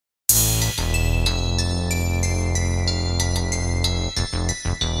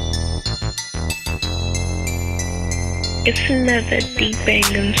It's another deep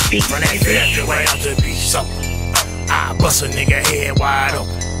Bangemz beat. Run that Fairfield way out the beach, so I bust a nigga head wide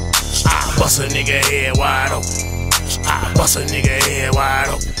open. I bust a nigga head wide open. I bust a nigga head wide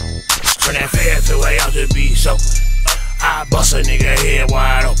open. Run that Fairfield way out the beach, so I bust a nigga head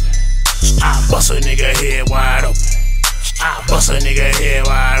wide open. I bust a nigga head wide open. I bust a nigga head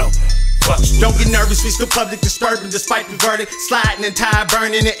wide open. Don't get nervous, we still public disturbing despite the verdict. Sliding and tie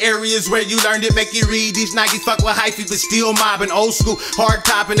burning in areas where you learned it. Make you read these Nikes, fuck with hyphy, but still mobbing. Old school, hard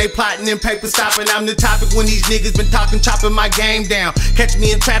topping, they plotting and paper stopping. I'm the topic when these niggas been talking, chopping my game down. Catch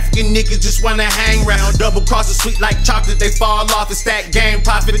me in traffic and niggas just wanna hang round. Double cross the sweet like chocolate, they fall off and stack game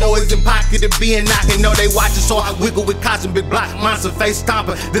profit. Always in pocket of being knocking, know they watching, so I wiggle with caution. Big block, monster face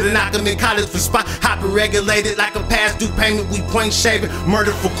stomper. Did I knock them in college for spot? Hopping regulated like a past due payment. We point shaving,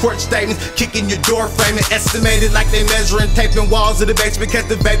 murder for court statements. Kicking your door framing, estimated like they measuring taping walls of the basement. Catch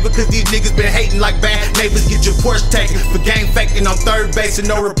the vapor cause these niggas been hating like bad neighbors. Get your Porsche taken for game faking on third base and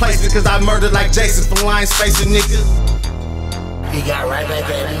no replacement. Cause I murdered like Jason for line spacing, nigga. He got right back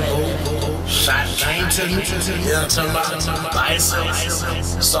at me. Shot came to me. You know what I'm talking about?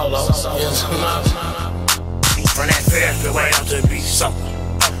 Bicycle, solo. You know what I'm talking about? From that Fairfield way out the beach, so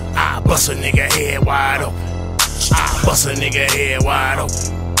I bust a nigga head wide open. I bust a nigga head wide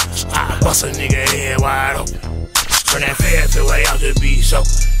open. I bust a nigga head wide open. From that Fairfield way out the beach, so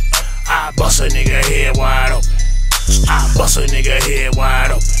I bust a nigga head wide open. I bust a nigga head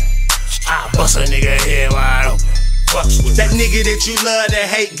wide open. I bust a nigga head wide open. That nigga that you love that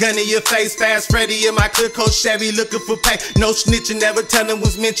hate, gun in your face, fast Freddy in my clear coat Chevy looking for pay. No snitching, never telling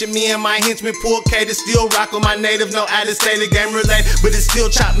was mentioned. Me and my henchmen pull K to still rock on my native. No out of state, the game related, but it's still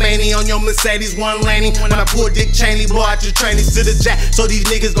chop mania on your Mercedes, one laney. When I pull Dick Cheney, blow out your trainees to the jack. So these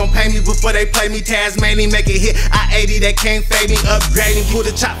niggas gon' pay me before they play me. Tasmanian, make it hit. I-80 that can't fade me, upgrading. Pull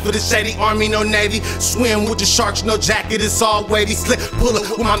the chop for the shady army, no navy. Swim with the sharks, no jacket, it's all wavy. Slip, pull up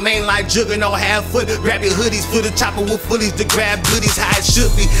with my main line jugger, no half foot. Grab your hoodies for the chopper with fullies to grab goodies, how it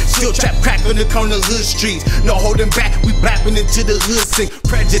should be. Still trap crack on the corner hood streets. No holding back, we blapping into the hood sing.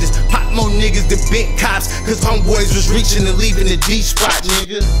 Prejudice, pop more niggas than bent cops. Cause homeboys was reaching and leaving the D spot,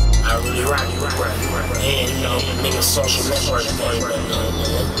 nigga. I really rock, and you know, niggas social network, you know,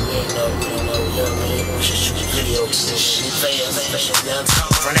 we should shoot videos and shit fast.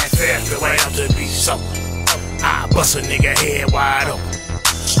 From that Fairfield way out the beach, so I bust a nigga head wide open.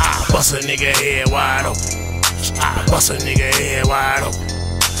 I bust a nigga head wide open. I bust a nigga head wide open.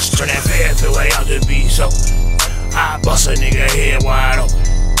 From that Fairfield way out the beach, so I bust a nigga head wide open.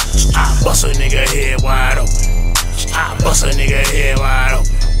 I bust a nigga head wide open. I bust a nigga head wide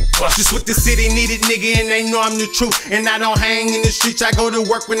open. Just what the city needed, nigga, and they know I'm the truth. And I don't hang in the streets, I go to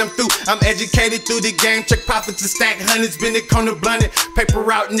work when I'm through. I'm educated through the game, check profits and stack hundreds. Been the corner blunted, paper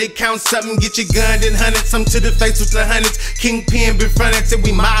out and it count something. Get your gun and hundreds, some to the face with the hundreds. Kingpin been frontin', said we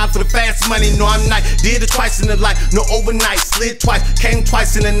mob for the fast money. No, I'm not, did it twice in the life. No overnight, slid twice, came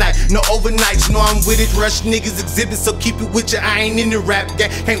twice in the night. No overnights, no I'm with it. Rush niggas exhibit, so keep it with you. I ain't in the rap game,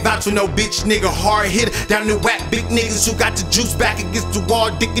 can't vouch for no bitch nigga. Hard hitter, down the whack, big niggas who got the juice back against the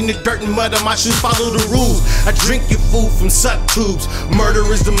wall, dick in the dirt and mud on my shoes, follow the rules. I drink your food from suck tubes. Murder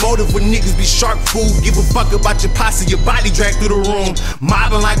is the motive when niggas be shark food. Give a fuck about your posse, your body dragged through the room.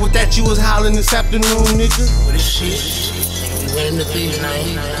 Mobbing like what that you was hollering this afternoon, nigga. But this shit, we went in the thing and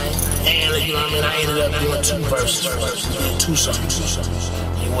and you know what I mean, I ended up doing two verses, two songs.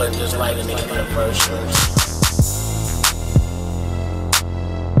 You wasn't just like a nigga in the first verse.